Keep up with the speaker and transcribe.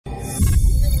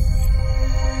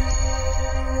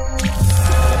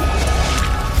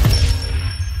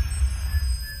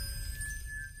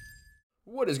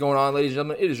What is going on, ladies and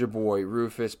gentlemen? It is your boy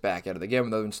Rufus back at it again with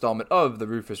another installment of the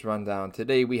Rufus Rundown.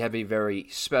 Today we have a very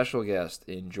special guest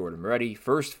in Jordan Moretti,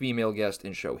 first female guest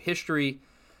in show history.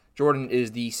 Jordan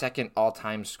is the second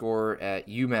all-time scorer at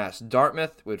Umass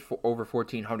Dartmouth with over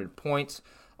 1,400 points.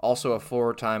 Also a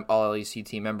four-time All-LEC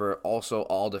team member, also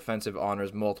all defensive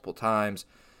honors multiple times.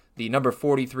 The number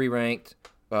 43 ranked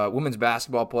women's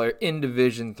basketball player in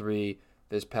Division III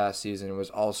this past season, was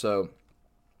also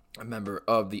a member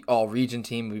of the all-region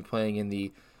team. Will be playing in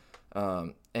the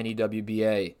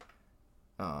NEWBA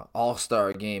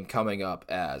All-Star game coming up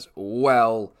as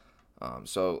well.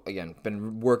 So, again,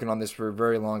 been working on this for a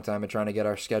very long time and trying to get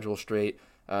our schedule straight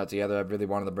together. I really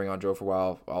wanted to bring on Jo for a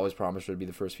while. I always promised her to be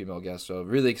the first female guest, so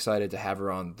really excited to have her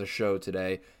on the show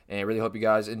today, and I really hope you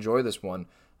guys enjoy this one.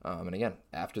 And again,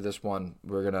 after this one,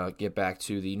 we're going to get back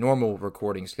to the normal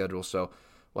recording schedule, so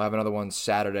we'll have another one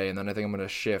Saturday, and then I think I'm going to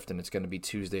shift, and it's going to be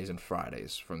Tuesdays and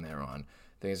Fridays from there on.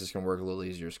 I think it's just going to work a little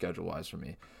easier schedule-wise for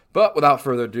me. But without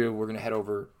further ado, we're going to head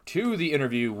over to the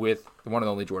interview with the one and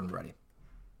only Jordan Moretti.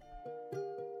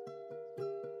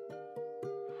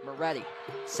 Moretti,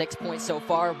 6 points so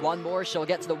far, one more, she'll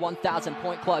get to the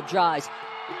 1,000-point club, drives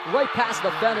right past the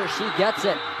defender, she gets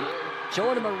it.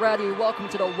 Jordan Moretti, welcome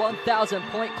to the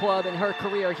 1,000-point club in her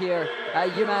career here at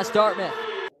UMass Dartmouth.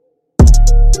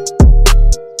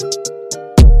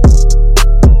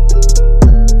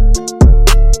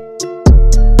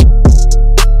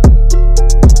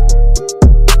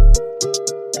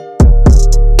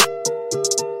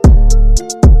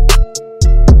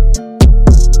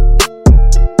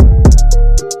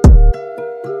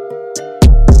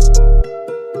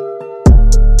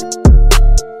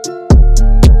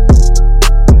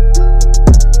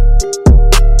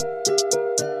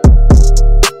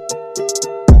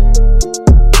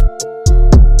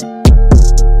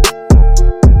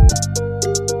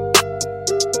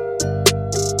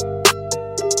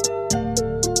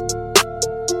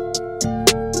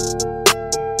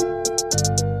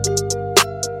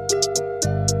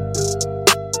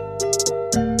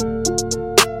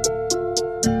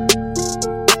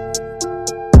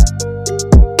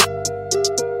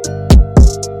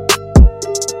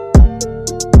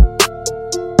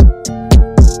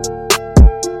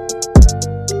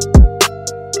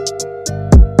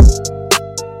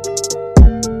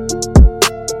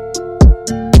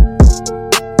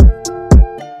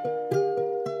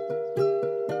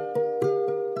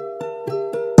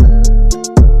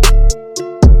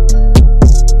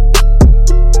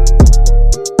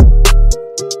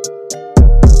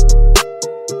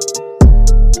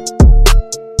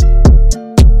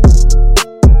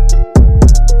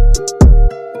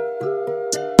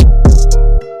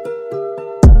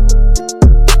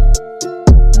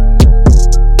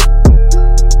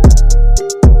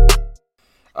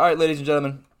 All right, ladies and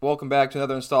gentlemen, welcome back to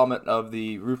another installment of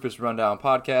the Rufus Rundown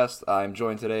podcast. I'm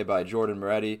joined today by Jordan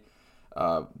Moretti.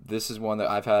 This is one that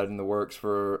I've had in the works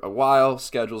for a while.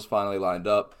 Schedule's finally lined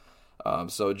up.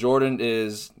 So Jordan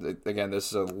is, again, this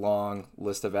is a long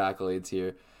list of accolades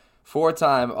here.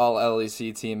 Four-time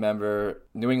All-LEC team member,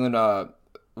 New England,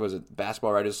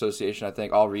 Basketball Writers Association, I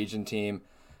think, All-Region team.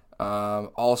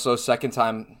 Also second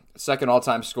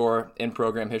all-time scorer in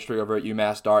program history over at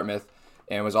UMass Dartmouth.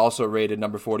 And was also rated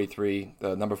number 43,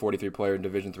 the number 43 player in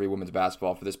Division III women's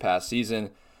basketball for this past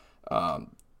season.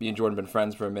 Me and Jordan have been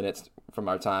friends for a minute from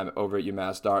our time over at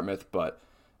UMass Dartmouth, but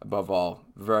above all,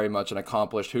 very much an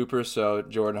accomplished hooper. So,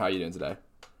 Jordan, how are you doing today?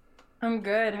 I'm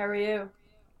good. How are you?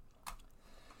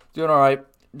 Doing all right.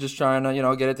 Just trying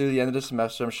to, get it through the end of the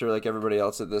semester. I'm sure like everybody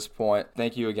else at this point.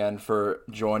 Thank you again for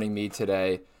joining me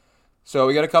today. So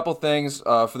we got a couple things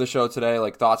for the show today,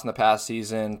 like thoughts on the past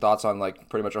season, thoughts on like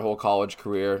pretty much our whole college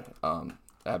career,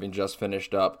 having just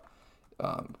finished up.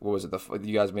 What was it?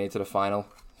 You guys made it to the final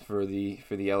for the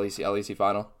LEC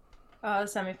final.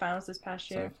 Semifinals this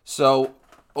past year. So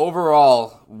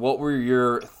overall, what were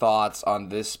your thoughts on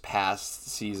this past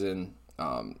season?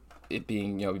 It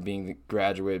being being the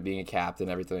graduate, being a captain,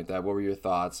 everything like that. What were your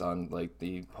thoughts on like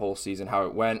the whole season, how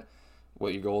it went,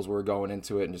 what your goals were going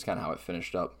into it, and just kind of how it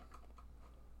finished up?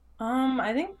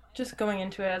 I think just going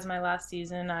into it as my last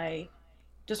season, I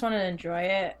just wanted to enjoy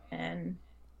it, and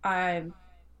I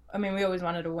mean, we always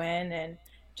wanted to win, and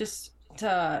just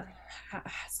to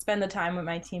spend the time with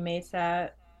my teammates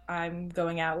that I'm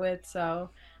going out with. So,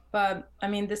 but I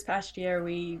mean, this past year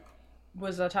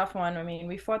was a tough one. I mean,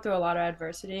 we fought through a lot of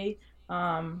adversity.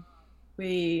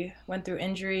 We went through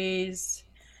injuries,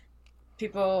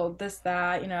 people, this,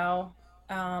 that,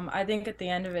 I think at the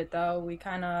end of it, though,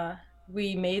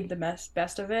 we made the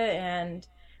best of it, and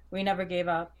we never gave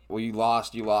up. Well, you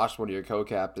lost one of your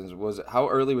co-captains. How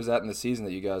early was that in the season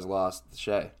that you guys lost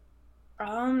Shay?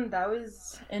 That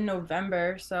was in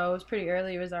November, so it was pretty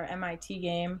early. It was our MIT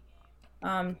game.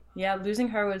 Yeah, losing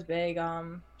her was big.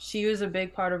 She was a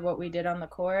big part of what we did on the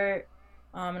court.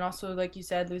 And also, like you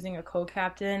said, losing a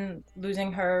co-captain,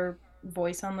 losing her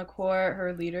voice on the court,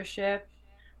 her leadership.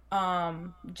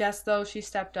 Jess though she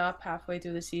stepped up halfway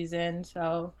through the season,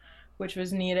 so which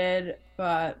was needed.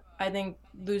 But I think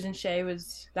losing Shay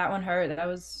was that one hurt. That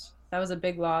was a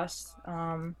big loss.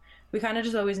 We kind of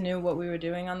just always knew what we were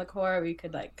doing on the court. We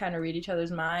could like kind of read each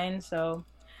other's minds. So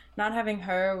not having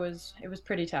her was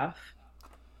pretty tough.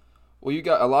 Well, you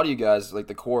got a lot of you guys, like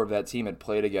the core of that team, had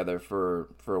played together for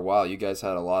a while. You guys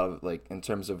had a lot of like in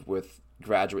terms of with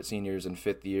graduate seniors and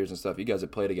fifth years and stuff. You guys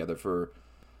had played together for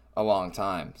a long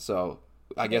time, so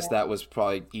I guess Yeah. that was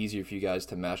probably easier for you guys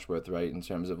to mesh with, right? In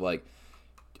terms of like,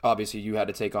 obviously you had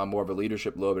to take on more of a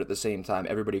leadership load, but at the same time,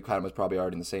 everybody kind of was probably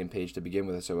already on the same page to begin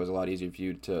with, so it was a lot easier for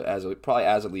you to, probably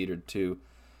as a leader, to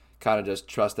kind of just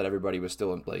trust that everybody was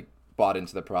still like bought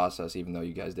into the process, even though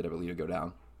you guys did have a leader go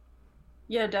down.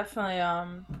 Yeah, definitely.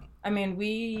 I mean,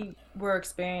 we were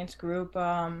experienced group.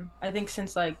 I think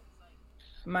since like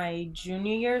my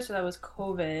junior year, so that was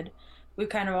COVID. We've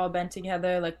kind of all been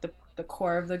together, like the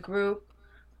core of the group.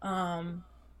 Um,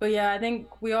 but yeah, I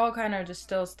think we all kind of just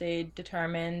still stayed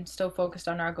determined, still focused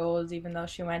on our goals, even though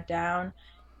she went down.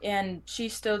 And she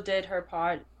still did her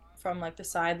part from like the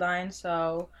sideline,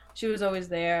 so she was always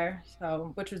there,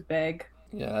 so which was big.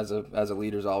 Yeah, as a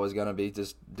leader's always gonna be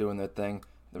just doing their thing,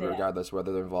 Yeah. regardless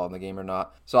whether they're involved in the game or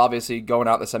not. So obviously going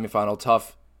out in the semifinal,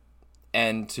 tough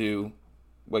end to,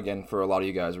 again, for a lot of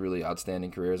you guys, really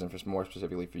outstanding careers, and for more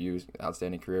specifically for you,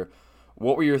 outstanding career.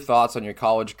 What were your thoughts on your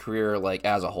college career, like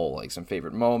as a whole? Like some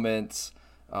favorite moments,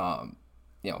 um,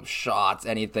 shots,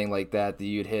 anything like that that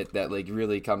you'd hit that like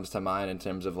really comes to mind in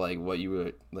terms of like what you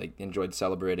would like enjoyed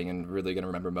celebrating and really gonna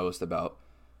remember most about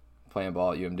playing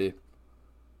ball at UMD.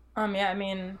 Yeah, I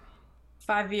mean,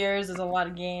 5 years is a lot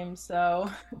of games, so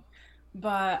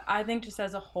but I think just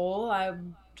as a whole,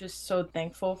 I'm just so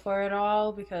thankful for it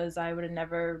all because I would have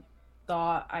never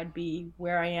thought I'd be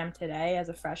where I am today as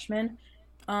a freshman.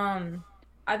 Um,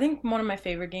 I think one of my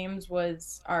favorite games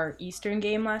was our Eastern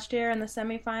game last year in the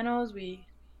semifinals. We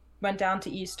went down to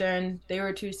Eastern. They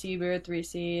were 2 seed, we were 3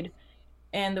 seed.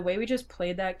 And the way we just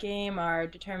played that game, our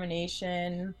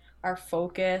determination, our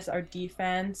focus, our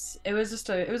defense, it was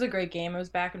a great game. It was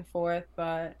back and forth,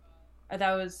 but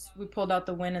that was we pulled out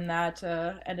the win in that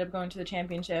to end up going to the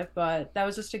championship. But that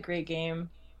was just a great game.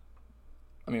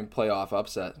 I mean, playoff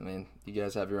upset. I mean, you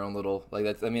guys have your own little like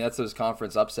that's. I mean, that's those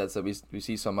conference upsets that we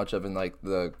see so much of in like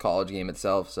the college game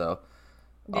itself. So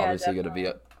Yeah, obviously, going to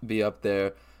definitely. be up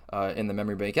there in the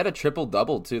memory bank. You had a triple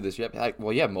double too this year.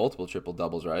 Well, you had multiple triple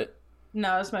doubles, right?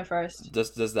 No, it was my first.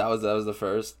 Just that was the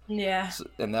first, Yeah,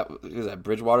 and that was at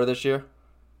Bridgewater this year.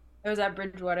 it was at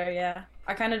Bridgewater. Yeah,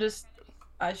 I kind of just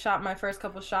I shot my first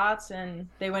couple shots and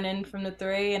they went in from the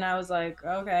three, and I was like,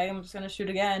 okay, I'm just gonna shoot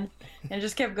again, and it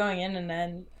just kept going in. And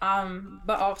then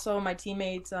but also my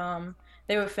teammates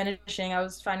they were finishing. I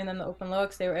was finding them the open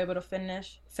looks. They were able to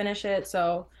finish it,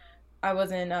 so I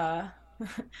wasn't I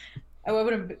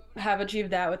wouldn't have achieved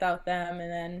that without them.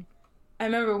 And then I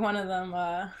remember one of them.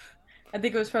 I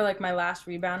think it was for like my last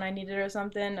rebound I needed or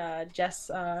something. Jess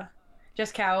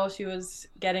Cowell, she was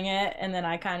getting it, and then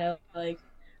I kind of like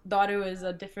thought it was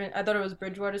a different. I thought it was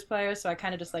Bridgewater's player, so I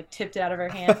kind of just like tipped it out of her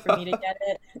hand for me to get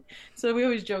it. So we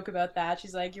always joke about that.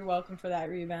 She's like, "You're welcome for that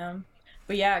rebound."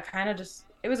 But yeah, kind of just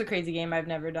it was a crazy game. I've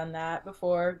never done that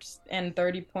before, and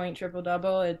 30-point triple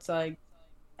double. It's like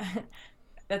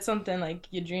that's something like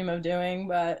you dream of doing,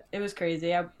 but it was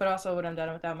crazy. But also would have done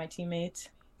it without my teammates.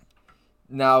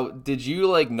 Now, did you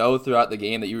like know throughout the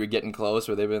game that you were getting close,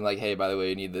 or they've been like, "Hey, by the way,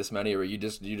 you need this many," or you're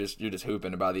just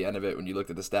hooping, and by the end of it, when you looked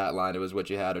at the stat line, it was what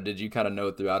you had, or did you kind of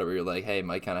know throughout it where you're like, "Hey,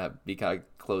 might kind of be kind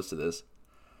of close to this"?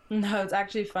 No, it's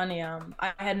actually funny. I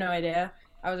had no idea.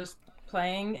 I was just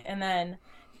playing, and then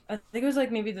I think it was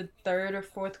like maybe the third or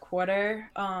fourth quarter.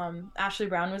 Ashley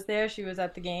Brown was there. She was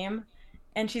at the game,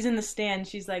 and she's in the stand.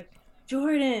 She's like,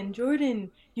 Jordan,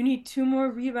 Jordan, you need two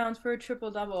more rebounds for a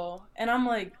triple double. And I'm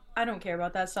like, I don't care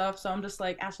about that stuff. So I'm just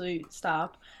like, Ashley,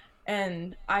 stop.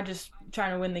 And I just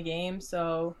trying to win the game.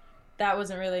 So that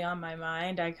wasn't really on my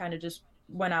mind. I kind of just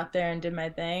went out there and did my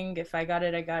thing. If I got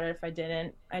it, I got it. If I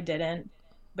didn't, I didn't.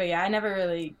 But yeah, I never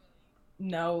really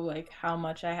know like how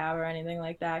much I have or anything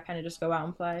like that. I kind of just go out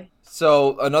and play.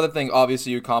 So another thing,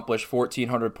 obviously, you accomplished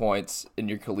 1,400 points in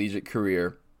your collegiate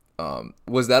career.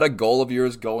 Was that a goal of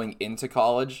yours going into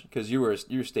college? Because you were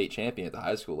state champion at the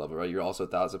high school level, right? You're also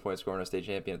 1,000 point scorer and a state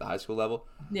champion at the high school level.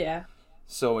 Yeah.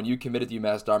 So when you committed to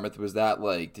UMass Dartmouth, was that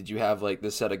like, did you have like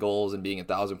this set of goals and being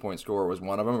 1,000 point scorer was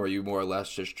one of them, or were you more or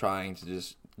less just trying to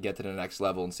just get to the next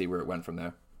level and see where it went from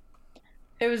there?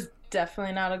 It was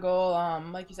definitely not a goal.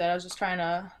 Like you said, I was just trying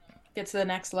to get to the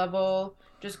next level,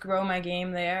 just grow my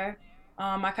game there.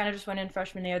 I kind of just went in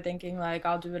freshman year thinking like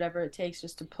I'll do whatever it takes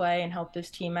just to play and help this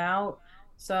team out.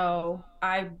 So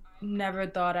I never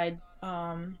thought I'd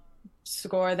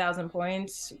score 1,000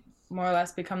 points, more or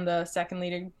less become the second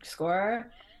leading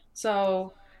scorer.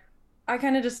 So I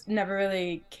kind of just never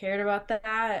really cared about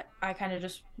that. I kind of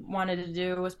just wanted to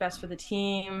do what's best for the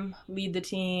team, lead the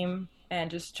team, and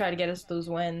just try to get us those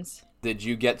wins. Did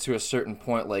you get to a certain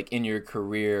point like in your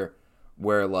career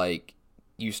where like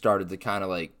you started to kind of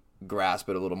like grasp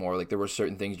it a little more? Like there were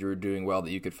certain things you were doing well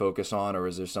that you could focus on, or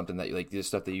is there something that like this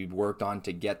stuff that you worked on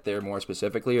to get there more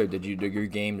specifically, or did your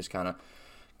game just kind of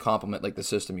complement like the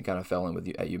system you kind of fell in with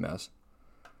you at UMass?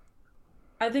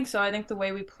 I think so. I think the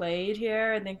way we played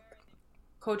here, I think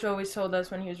coach always told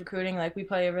us when he was recruiting, like we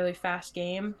play a really fast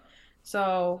game.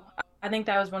 So I think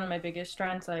that was one of my biggest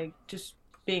strengths, like just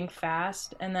being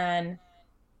fast. And then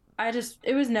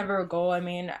it was never a goal. I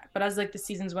mean, but as like the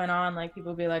seasons went on, like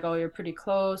people would be like, oh, you're pretty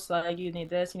close. Like you need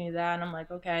this, you need that. And I'm like,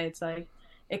 okay, it's like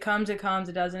it comes, it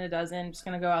doesn't, it doesn't. I'm just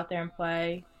gonna go out there and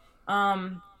play.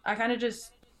 I kind of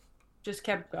just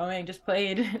kept going, just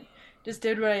played, just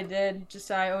did what I did. Just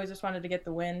I always just wanted to get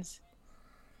the wins.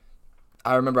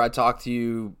 I remember I talked to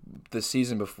you this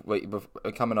season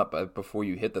coming up before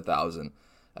you hit the 1,000.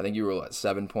 I think you were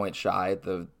 7 points shy at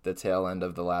the tail end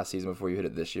of the last season before you hit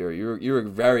it this year. You were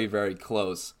very very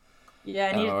close. Yeah,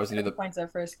 I And needed I was seven points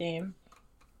that first game.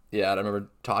 yeah, and I remember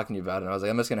talking to you about it. And I was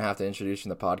like, I'm just gonna have to introduce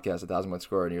you in the podcast, 1,000 point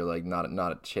scorer, and you're like, not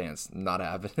a chance, not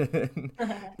happening.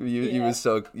 You Yeah. was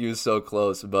so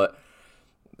close, but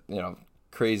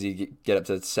crazy get up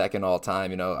to second all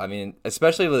time. I mean,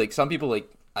 especially like some people like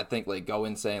I think like go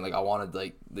in saying like I wanted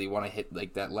like they want to hit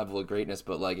like that level of greatness,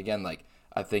 but like again like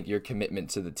I think your commitment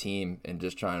to the team and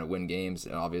just trying to win games,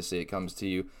 and obviously it comes to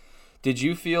you. Did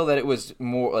you feel that it was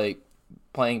more like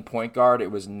playing point guard?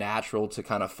 It was natural to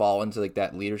kind of fall into like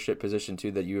that leadership position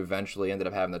too. That you eventually ended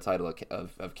up having the title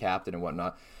of captain and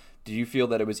whatnot. Do you feel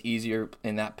that it was easier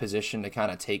in that position to kind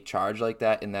of take charge like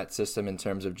that in that system in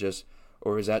terms of just,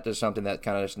 or is that just something that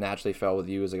kind of just naturally fell with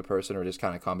you as like a person, or just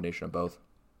kind of a combination of both?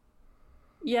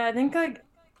 Yeah, I think like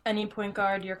any point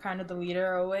guard, you're kind of the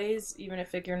leader always, even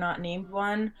if like you're not named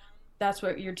one. That's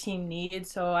what your team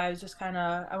needs. So I was just kind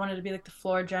of I wanted to be like the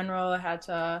floor general. I had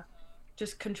to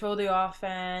just control the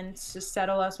offense, just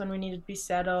settle us when we needed to be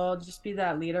settled, just be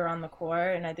that leader on the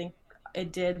court. And I think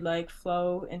it did like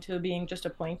flow into being just a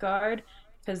point guard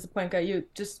because the point guard you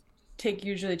just take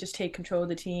usually just take control of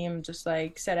the team, just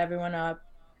like set everyone up.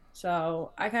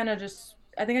 So I think I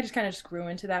just kind of just grew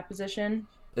into that position.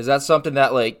 Is that something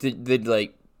that like did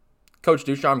like Coach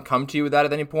Ducharme come to you with that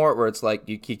at any point, where it's like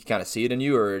you kind of see it in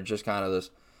you, or it just kind of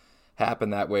just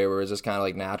happened that way, where it's just kind of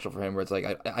like natural for him, where it's like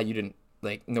you didn't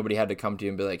like nobody had to come to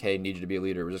you and be like, hey, need you to be a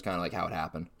leader. It was just kind of like how it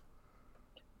happened.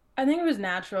 I think it was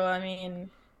natural. I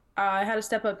mean, I had to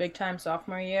step up big time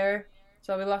sophomore year,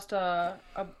 so we lost a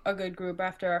good group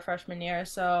after our freshman year.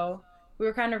 So we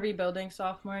were kind of rebuilding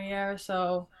sophomore year.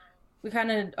 So we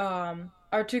kind of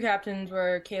our two captains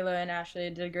were Kayla and Ashley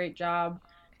did a great job.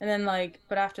 And then like,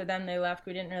 but after them they left.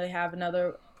 We didn't really have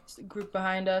another group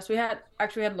behind us. We had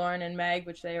Lauren and Meg,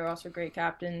 which they were also great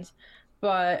captains.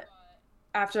 But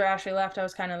after Ashley left, I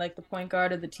was kind of like the point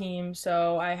guard of the team,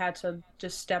 so I had to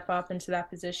just step up into that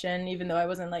position, even though I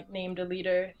wasn't like named a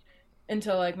leader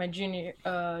until like my junior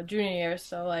year.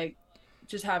 So like,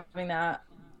 just having that.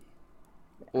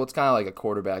 Well, it's kind of like a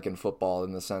quarterback in football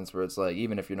in the sense where it's like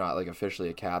even if you're not like officially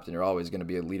a captain, you're always going to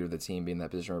be a leader of the team, being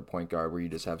that position of a point guard where you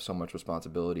just have so much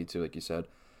responsibility to, like you said,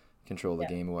 control the Yeah.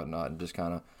 game and whatnot, and just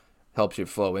kind of helps you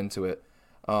flow into it.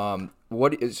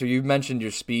 What? So you mentioned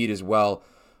your speed as well.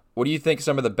 What do you think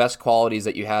some of the best qualities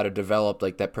that you had or developed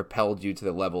like that propelled you to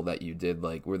the level that you did?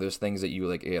 Like were those things that you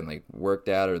like again like worked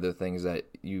at, or the things that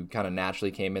you kind of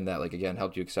naturally came in that like again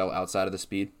helped you excel outside of the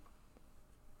speed?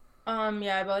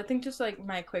 Yeah, but I think just like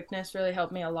my quickness really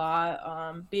helped me a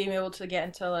lot. Being able to get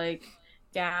into like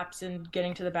gaps and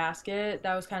getting to the basket,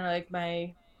 that was kind of like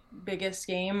my biggest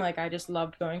game. Like I just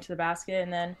loved going to the basket,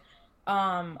 and then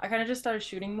I kind of just started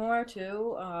shooting more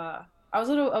too. I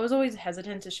was always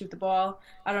hesitant to shoot the ball.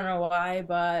 I don't know why,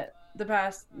 but the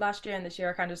past last year and this year,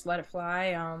 I kind of just let it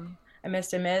fly. I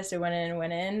missed, it went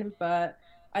in. But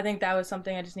I think that was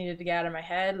something I just needed to get out of my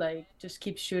head. Like just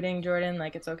keep shooting, Jordan.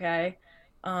 Like it's okay.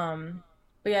 Um,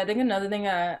 But yeah, I think another thing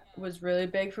that was really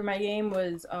big for my game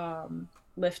was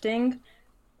lifting.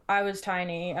 I was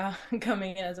tiny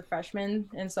coming in as a freshman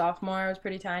and sophomore. I was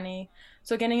pretty tiny.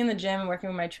 So getting in the gym and working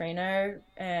with my trainer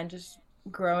and just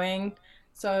growing.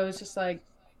 So it was just like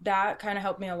that kind of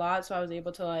helped me a lot. So I was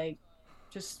able to like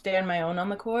just stay on my own on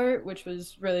the court, which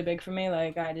was really big for me.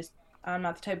 I'm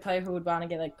not the type of player who would want to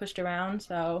get like pushed around.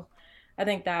 So I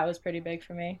think that was pretty big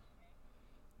for me.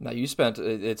 Now you spent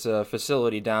it's a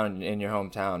facility down in your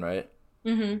hometown, right?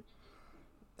 Hmm.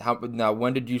 How now?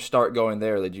 When did you start going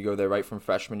there? Did you go there right from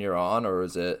freshman year on, or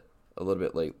is it a little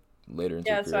bit later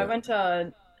into your Yeah, so I career? went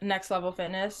to Next Level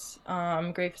Fitness.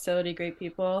 Great facility, great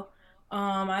people.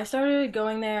 I started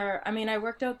going there. I mean, I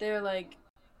worked out there like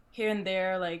here and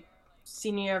there, like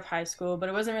senior year of high school, but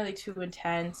it wasn't really too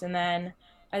intense. And then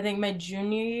I think my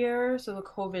junior year, so the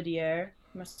COVID year,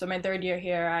 so my third year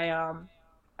here,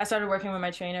 I started working with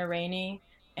my trainer, Rainey,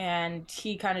 and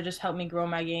he kind of just helped me grow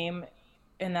my game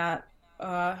in that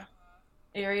uh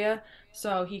area.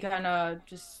 So he kind of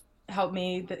just helped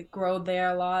me grow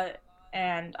there a lot.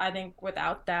 And I think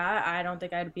without that, I don't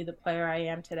think I'd be the player I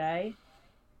am today.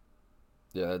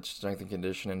 Yeah, that's strength and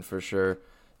conditioning for sure.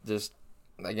 Just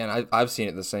again, I've seen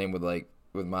it the same with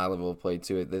with my level of play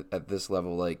too. At this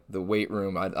level, like the weight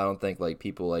room, I don't think like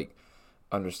people like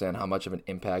understand how much of an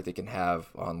impact it can have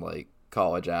on like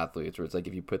college athletes. Where it's like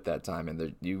if you put that time in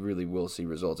there, you really will see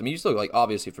results. I mean, you still like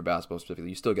obviously for basketball specifically,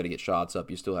 you still got to get shots up.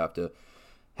 You still have to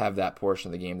have that portion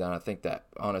of the game down. I think that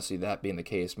honestly, that being the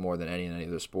case more than any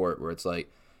other sport, where it's like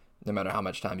no matter how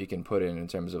much time you can put in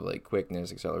terms of like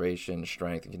quickness, acceleration,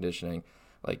 strength, and conditioning,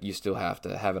 like you still have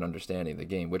to have an understanding of the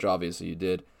game, which obviously you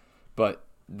did. But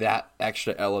that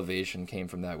extra elevation came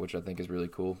from that, which I think is really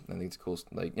cool. I think it's cool,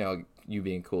 like you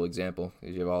being a cool example.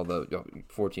 You have all the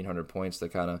 1,400 points that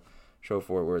kind of show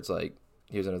for it, where it's like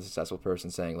here's another successful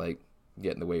person saying like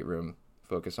get in the weight room,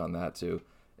 focus on that too,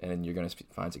 and you're gonna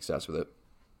find success with it.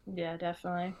 Yeah,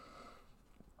 definitely.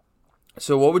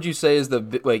 So what would you say is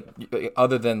like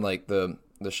other than like the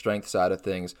strength side of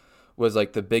things was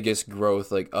like the biggest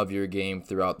growth like of your game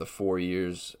throughout the 4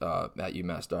 years at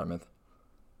UMass Dartmouth?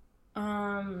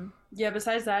 Yeah,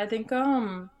 besides that, I think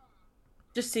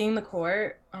just seeing the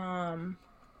court,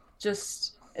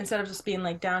 just instead of just being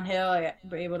like downhill, I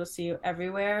were able to see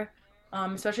everywhere.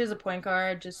 Especially as a point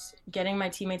guard, just getting my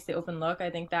teammates the open look, I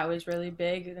think that was really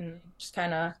big and just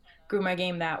kind of grew my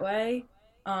game that way.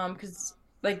 Because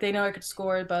like they know I could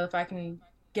score, but if I can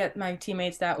get my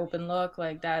teammates that open look,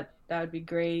 like that would be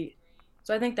great.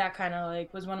 So I think that kind of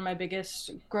like was one of my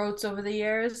biggest growths over the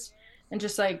years, and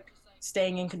just like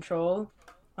staying in control,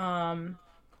 um,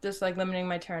 just like limiting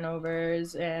my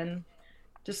turnovers and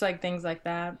just like things like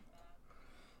that.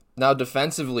 Now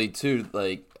defensively too,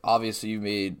 like obviously you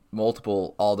made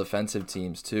multiple all defensive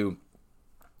teams too.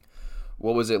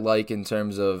 What was it like in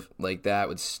terms of like that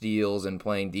with steals and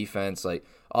playing defense? Like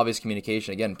obvious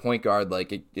communication again, point guard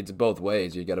like it's both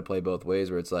ways. You got to play both ways.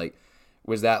 Where it's like,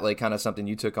 was that like kind of something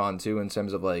you took on too in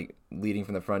terms of like leading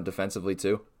from the front defensively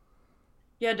too?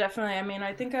 Yeah, definitely. I mean,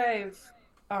 I think I've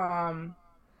um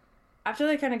after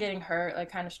like kind of getting hurt,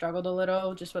 like kind of struggled a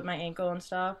little just with my ankle and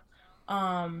stuff.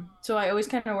 So I always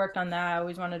kind of worked on that. I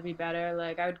always wanted to be better.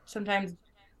 Like I would sometimes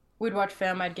we'd watch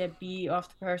film, I'd get beat off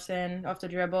the person, off the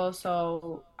dribble.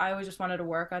 So I always just wanted to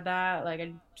work on that. Like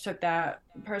I took that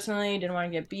personally, didn't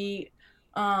want to get beat.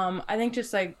 I think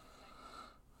just like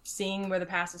seeing where the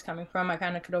pass is coming from, I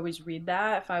kind of could always read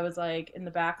that if I was like in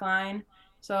the back line.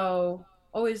 So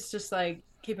always just like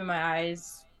keeping my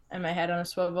eyes and my head on a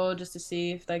swivel just to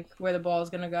see if like where the ball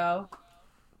is gonna go.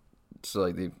 So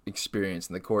like the experience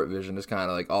and the court vision is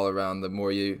kind of like all around. The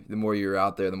more you're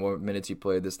out there, the more minutes you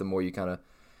played, this the more you kind of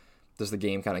just the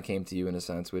game kind of came to you in a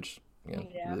sense, which again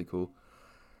Yeah. really cool.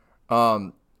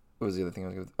 What was the other thing I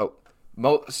was going to?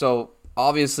 Oh, so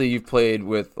obviously you've played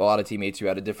with a lot of teammates who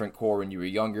had a different core when you were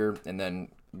younger, and then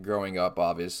growing up,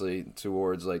 obviously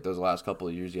towards like those last couple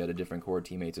of years, you had a different core of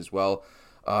teammates as well.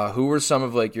 Who were some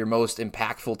of like your most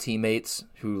impactful teammates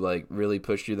who like really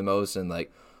pushed you the most, and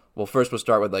like, well, first we'll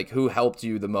start with like who helped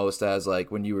you the most as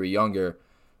like when you were younger,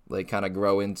 like kind of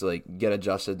grow into like get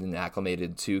adjusted and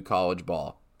acclimated to college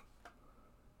ball.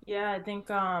 Yeah, I think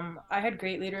I had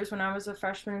great leaders when I was a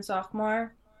freshman and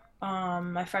sophomore.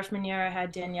 My freshman year I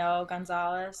had Danielle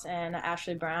Gonzalez and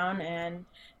Ashley Brown, and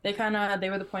they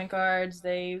were the point guards.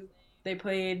 They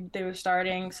were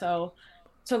starting, so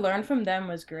to learn from them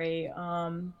was great.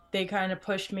 They kind of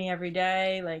pushed me every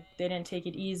day, like they didn't take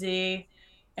it easy,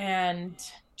 and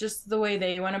just the way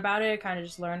they went about it, kind of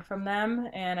just learned from them,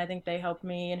 and I think they helped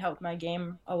me and helped my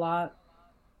game a lot.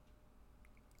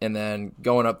 And then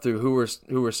going up through who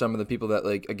were some of the people that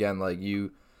like again like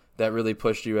you that really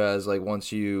pushed you as like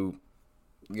once you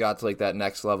got to like that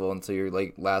next level into your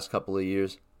like last couple of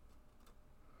years?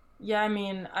 Yeah, I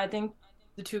mean, I think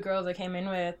the two girls I came in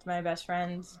with, my best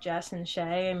friends, Jess and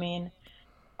Shay, I mean,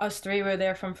 us three were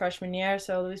there from freshman year,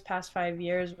 so these past 5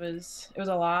 years was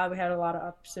a lot. We had a lot of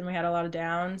ups and we had a lot of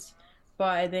downs.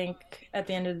 But I think at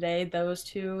the end of the day, those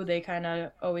two, they kind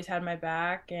of always had my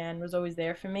back and was always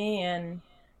there for me. And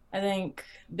I think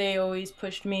they always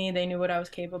pushed me. They knew what I was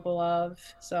capable of.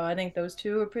 So I think those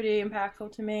two were pretty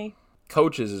impactful to me.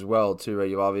 Coaches as well too, right?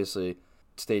 You've obviously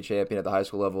state champion at the high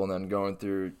school level and then going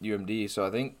through UMD. So I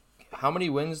think how many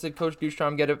wins did Coach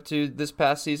Dustrom get up to this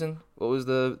past season? What was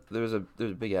there was a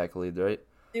big accolade, right?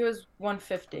 It was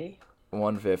 150.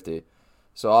 150.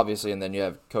 So obviously, and then you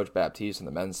have Coach Baptiste on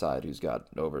the men's side, who's got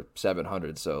over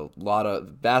 700. So a lot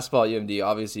of basketball at UMD.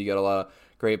 Obviously, you got a lot of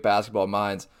great basketball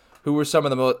minds. Who were some of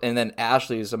the most? And then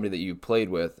Ashley is somebody that you played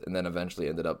with, and then eventually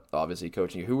ended up obviously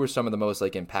coaching you. Who were some of the most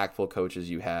like impactful coaches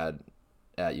you had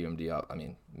at UMD? I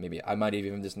mean, maybe I might have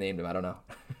even just named them. I don't know.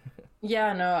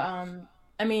 Yeah, no,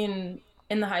 I mean,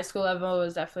 in the high school level, it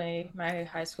was definitely my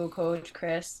high school coach,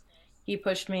 Chris. He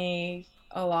pushed me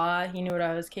a lot. He knew what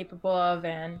I was capable of,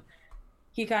 and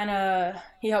he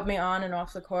helped me on and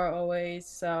off the court always.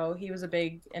 So he was a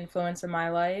big influence in my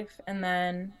life. And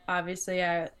then obviously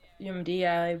at UMD,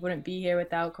 I wouldn't be here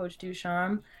without Coach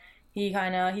Ducharme. He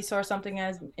saw something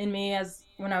as in me as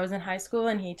when I was in high school,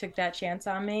 and he took that chance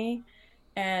on me.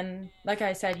 And like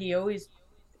I said, he always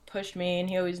pushed me and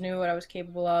he always knew what I was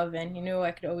capable of and he knew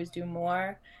I could always do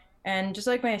more. And just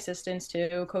like my assistants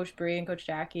too, Coach Bree and Coach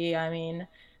Jackie, I mean,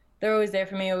 they're always there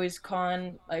for me, always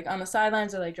calling like on the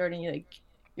sidelines. They're like, Jordan,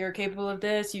 you're capable of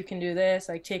this, you can do this,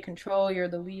 like take control, you're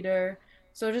the leader.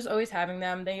 So just always having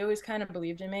them, they always kind of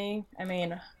believed in me. I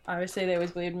mean, obviously they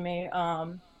always believed in me.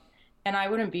 And I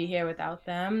wouldn't be here without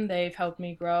them. They've helped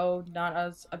me grow, not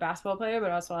as a basketball player,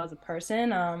 but also as a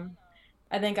person.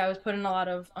 I think I was put in a lot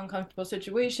of uncomfortable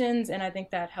situations, and I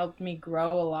think that helped me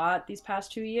grow a lot these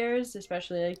past 2 years,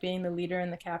 especially like being the leader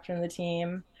and the captain of the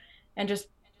team, and just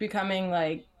becoming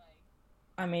like,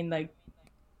 I mean, like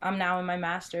I'm now in my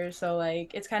master's, so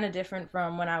like it's kind of different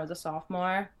from when I was a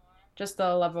sophomore, just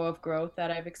the level of growth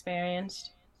that I've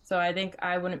experienced. So I think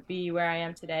I wouldn't be where I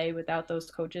am today without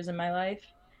those coaches in my life.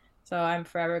 So I'm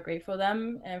forever grateful to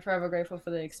them and forever grateful for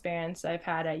the experience I've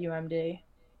had at UMD.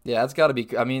 Yeah, it's got to be.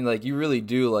 I mean, like you really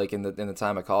do like in the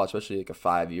time of college, especially like a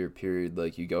 5 year period.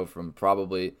 Like you go from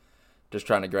probably just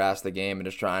trying to grasp the game and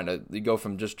just trying to you go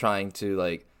from just trying to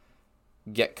like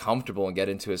get comfortable and get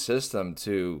into a system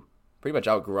to pretty much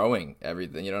outgrowing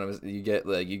everything. You know what I mean? You get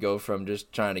like you go from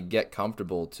just trying to get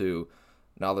comfortable to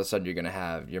now all of a sudden you're gonna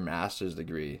have your master's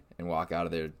degree and walk out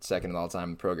of there second in all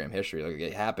time in program history. Like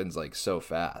it happens like so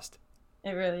fast.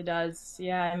 It really does.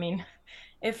 Yeah, I mean,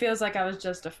 it feels like I was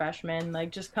just a freshman,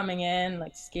 like just coming in,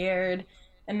 like scared.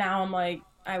 And now I'm like,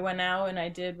 I went out and I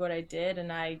did what I did,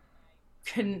 and I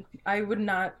would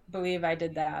not believe I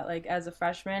did that. Like as a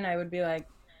freshman, I would be like,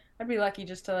 I'd be lucky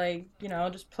just to like,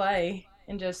 just play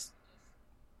and just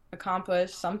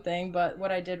accomplish something. But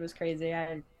what I did was crazy.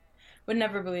 I would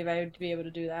never believe I would be able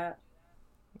to do that.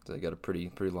 So you got a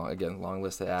pretty long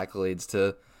list of accolades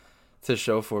to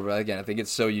show for. But again, I think it's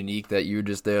so unique that you're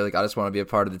just there. Like I just want to be a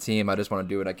part of the team. I just want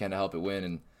to do what I can to help it win,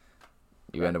 and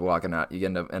you end up walking out. You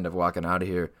end up walking out of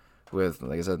here with,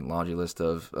 like I said, a laundry list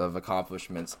of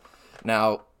accomplishments.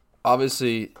 Now,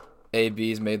 obviously,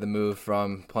 AB's made the move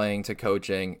from playing to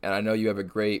coaching, and I know you have a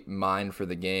great mind for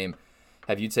the game.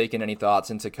 Have you taken any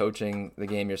thoughts into coaching the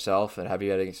game yourself, and have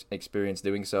you had experience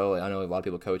doing so? I know a lot of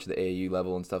people coach at the AAU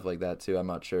level and stuff like that too. I'm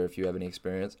not sure if you have any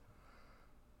experience.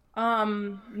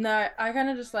 No, I kind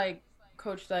of just like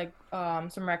coached like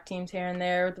some rec teams here and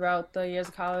there throughout the years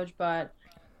of college, but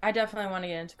I definitely want to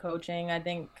get into coaching. I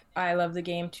think I love the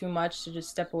game too much to just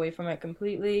step away from it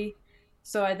completely.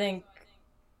 So I think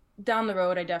down the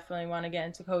road, I definitely want to get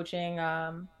into coaching.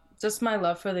 Just my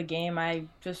love for the game. I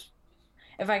just,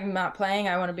 if I'm not playing,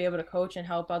 I want to be able to coach and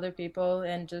help other people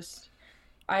and just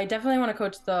I definitely want to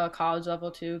coach the college level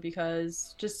too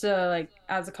because just to like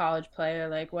as a college player,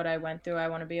 like what I went through, I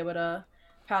want to be able to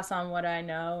pass on what I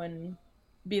know and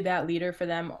be that leader for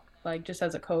them, like just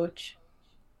as a coach.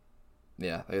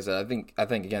 Yeah, like I said, I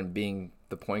think again being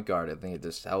the point guard, I think it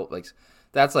just helped. Like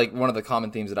that's like one of the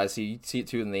common themes that I see. You see it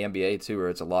too in the NBA too, where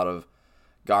it's a lot of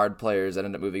guard players that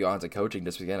end up moving on to coaching.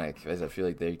 Just again, I feel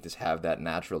like they just have that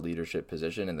natural leadership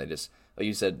position, and they just like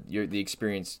you said, the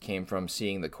experience came from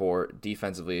seeing the court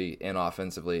defensively and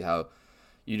offensively how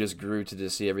you just grew to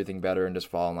just see everything better and just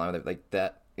fall in line with it. Like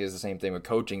that is the same thing with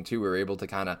coaching too. We're able to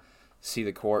kind of see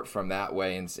the court from that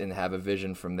way and have a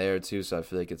vision from there too. So I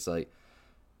feel like it's like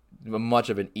much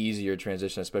of an easier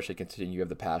transition, especially considering you have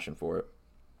the passion for it.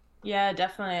 Yeah,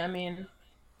 definitely. I mean,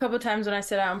 a couple of times when I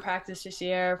sit out in practice this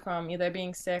year from either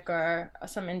being sick or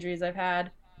some injuries I've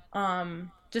had,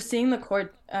 just seeing the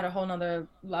court at a whole nother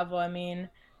level. I mean,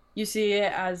 you see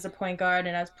it as a point guard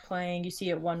and as playing, you see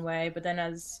it one way, but then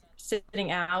as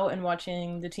sitting out and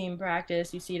watching the team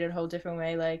practice, you see it a whole different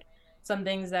way. Like some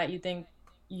things that you think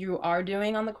you are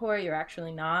doing on the court, you're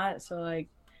actually not. So like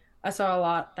I saw a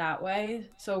lot that way.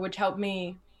 So which helped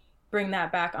me bring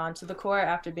that back onto the court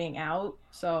after being out.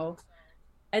 So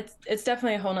it's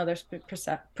definitely a whole nother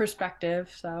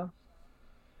perspective. So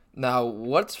Now,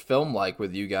 what's film like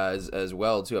with you guys as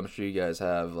well too? I'm sure you guys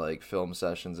have like film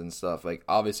sessions and stuff. Like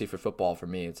obviously for football, for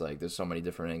me, it's like there's so many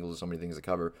different angles, so many things to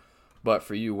cover. But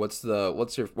for you, what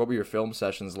were your film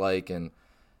sessions like, and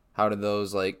how did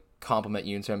those like complement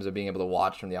you in terms of being able to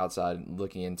watch from the outside and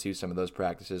looking into some of those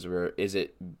practices? Where is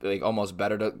it like almost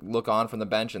better to look on from the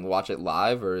bench and watch it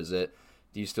live, or is it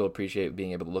do you still appreciate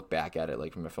being able to look back at it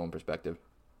like from a film perspective?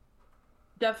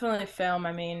 definitely film.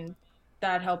 I mean,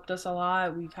 that helped us a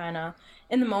lot. We kind of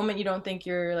in the moment you don't think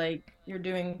you're like you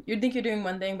think you're doing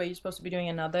one thing, but you're supposed to be doing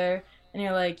another, and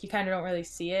you're like you kind of don't really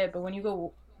see it. But when you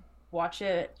go watch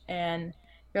it and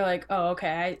you're like, oh,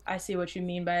 okay, I see what you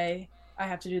mean by I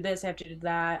have to do this, I have to do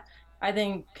that. I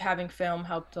think having film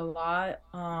helped a lot.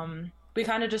 We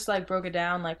kind of just like broke it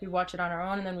down, like we watch it on our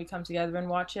own and then we come together and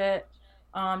watch it.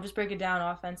 Just break it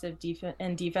down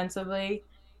and defensively.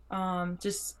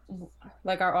 Just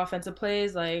like our offensive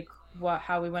plays, like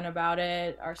how we went about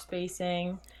it, our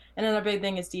spacing. And another big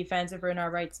thing is defense, if we're in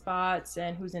our right spots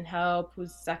and who's in help,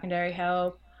 who's secondary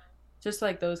help, just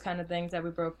like those kind of things that we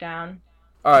broke down.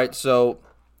 All right, so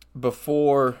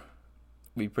before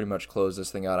we pretty much close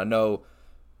this thing out, I know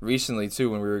recently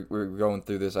too when we were going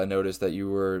through this, I noticed that you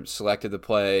were selected to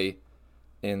play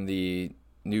in the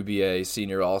New BA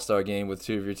Senior All Star game with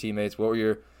two of your teammates. What were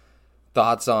your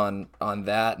thoughts on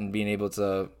that and being able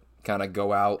to kind of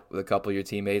go out with a couple of your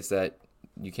teammates that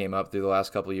you came up through the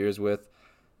last couple of years with,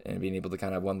 and being able to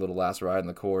kind of have one little last ride in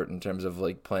the court in terms of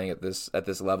like playing at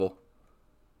this level?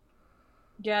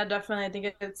 Yeah, definitely. I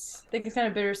think it's kind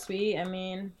of bittersweet. I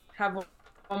mean, have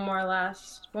one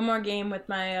more game with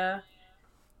my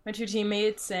two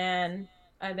teammates, and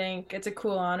I think it's a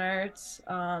cool honor. It's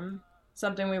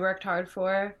something we worked hard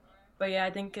for. But yeah,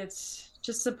 I think it's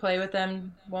just to play with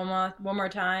them one more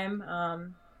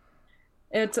time.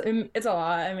 It's a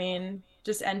lot. I mean,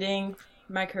 just ending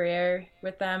my career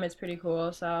with them is pretty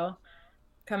cool. So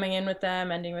coming in with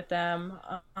them, ending with them.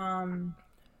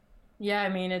 Yeah, I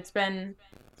mean, it's been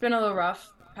a little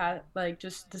rough, like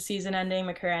just the season ending,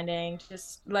 my career ending,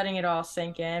 just letting it all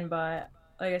sink in. But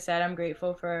like I said, I'm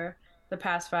grateful for the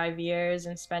past 5 years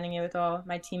and spending it with all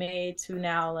my teammates who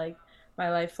now like my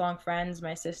lifelong friends,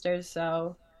 my sisters.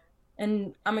 So,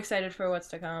 and I'm excited for what's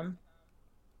to come.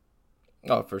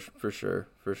 Oh, for sure.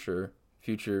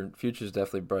 Future's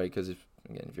definitely bright because if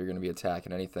you're going to be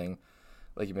attacking anything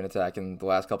like you've been attacking the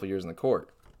last couple of years in the court,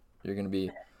 you're going to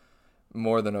be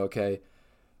more than okay.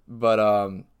 But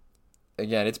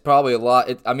again, it's probably a lot.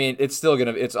 I mean, it's still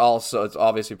gonna. It's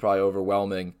obviously probably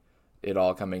overwhelming, it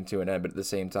all coming to an end. But at the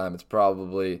same time, it's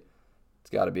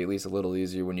got to be at least a little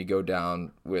easier when you go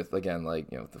down with again like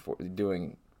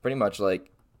doing pretty much like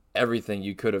everything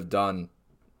you could have done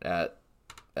at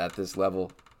this level.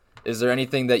 Is there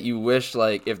anything that you wish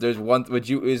like if there's one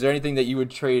is there anything that you would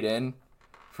trade in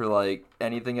for like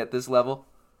anything at this level?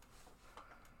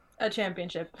 A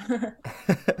championship, for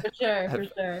sure, for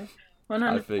sure, I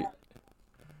 100. think.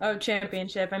 Oh,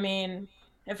 championship. I mean,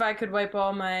 if I could wipe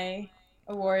all my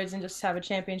awards and just have a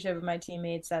championship with my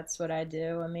teammates, that's what I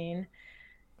do. I mean,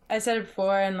 I said it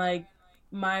before, and like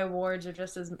my awards are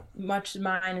just as much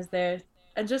mine as theirs,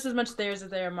 and just as much theirs as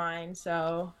they are mine.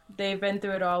 So they've been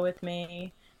through it all with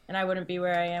me, and I wouldn't be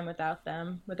where I am without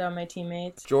them, without my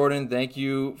teammates. Jordan, thank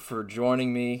you for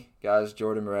joining me, guys.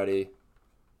 Jordan Moretti,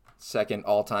 second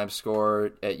all-time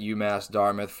scorer at Umass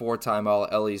Dartmouth, four-time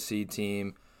All-LEC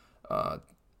team.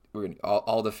 We're gonna,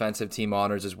 all defensive team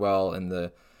honors as well, and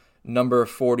the number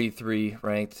 43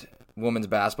 ranked women's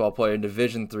basketball player in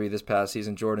Division III this past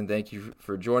season. Jordan, thank you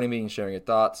for joining me and sharing your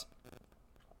thoughts.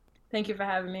 Thank you for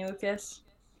having me, Lucas.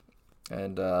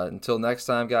 And until next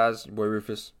time, guys, your boy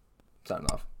Rufus, signing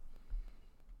off.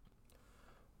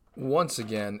 Once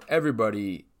again,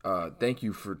 everybody, thank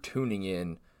you for tuning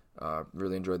in.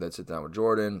 Really enjoyed that sit down with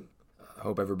Jordan.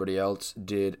 Hope everybody else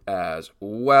did as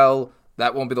well.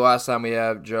 That won't be the last time we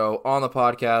have Joe on the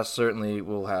podcast. Certainly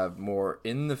we'll have more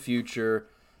in the future.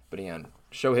 But again,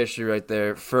 show history right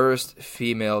there. First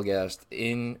female guest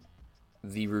in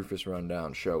the Rufus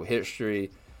Rundown show history.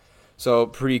 So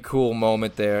pretty cool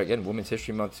moment there. Again, Women's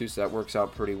History Month too, so that works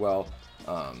out pretty well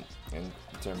in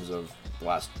terms of the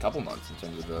last couple months, in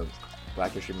terms of the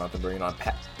Black History Month and bringing on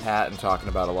Pat and talking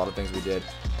about a lot of things we did,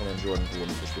 and then Jordan for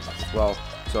Women's History Month as well.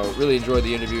 So really enjoyed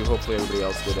the interview. Hopefully everybody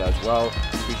else did as well.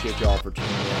 Appreciate y'all for tuning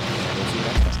in. We'll see you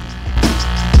next time.